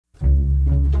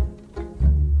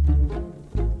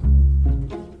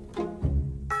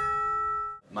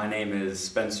name is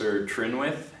Spencer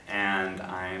Trinwith, and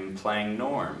I'm playing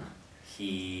Norm.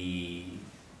 He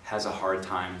has a hard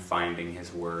time finding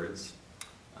his words,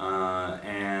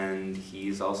 and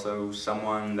he's also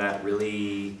someone that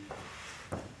really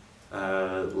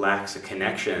lacks a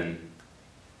connection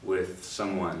with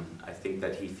someone. I think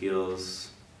that he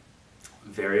feels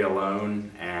very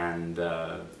alone and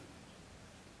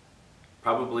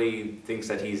probably thinks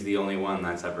that he's the only one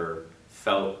that's ever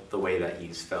felt the way that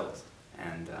he's felt.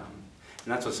 And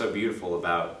that's what's so beautiful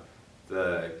about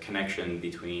the connection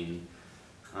between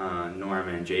Norm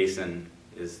and Jason,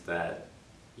 is that,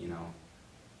 you know,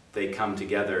 they come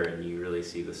together and you really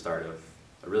see the start of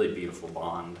a really beautiful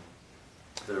bond.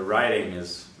 The writing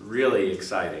is really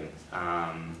exciting.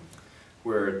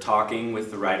 We're talking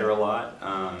with the writer a lot.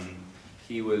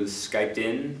 He was Skyped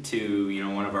in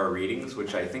to one of our readings,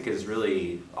 which I think is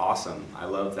really awesome. I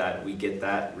love that we get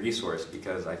that resource,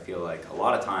 because I feel like a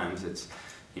lot of times it's,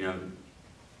 I don't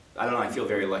know, I feel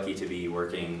very lucky to be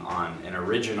working on an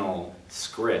original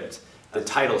script. The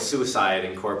title Suicide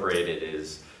Incorporated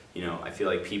is, I feel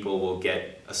like people will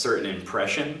get a certain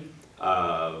impression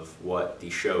of what the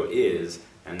show is,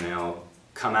 and they'll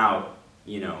come out,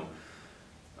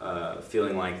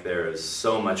 feeling like there's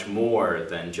so much more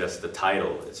than just the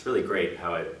title. It's really great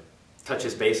how it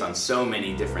touches base on so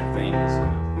many different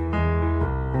things.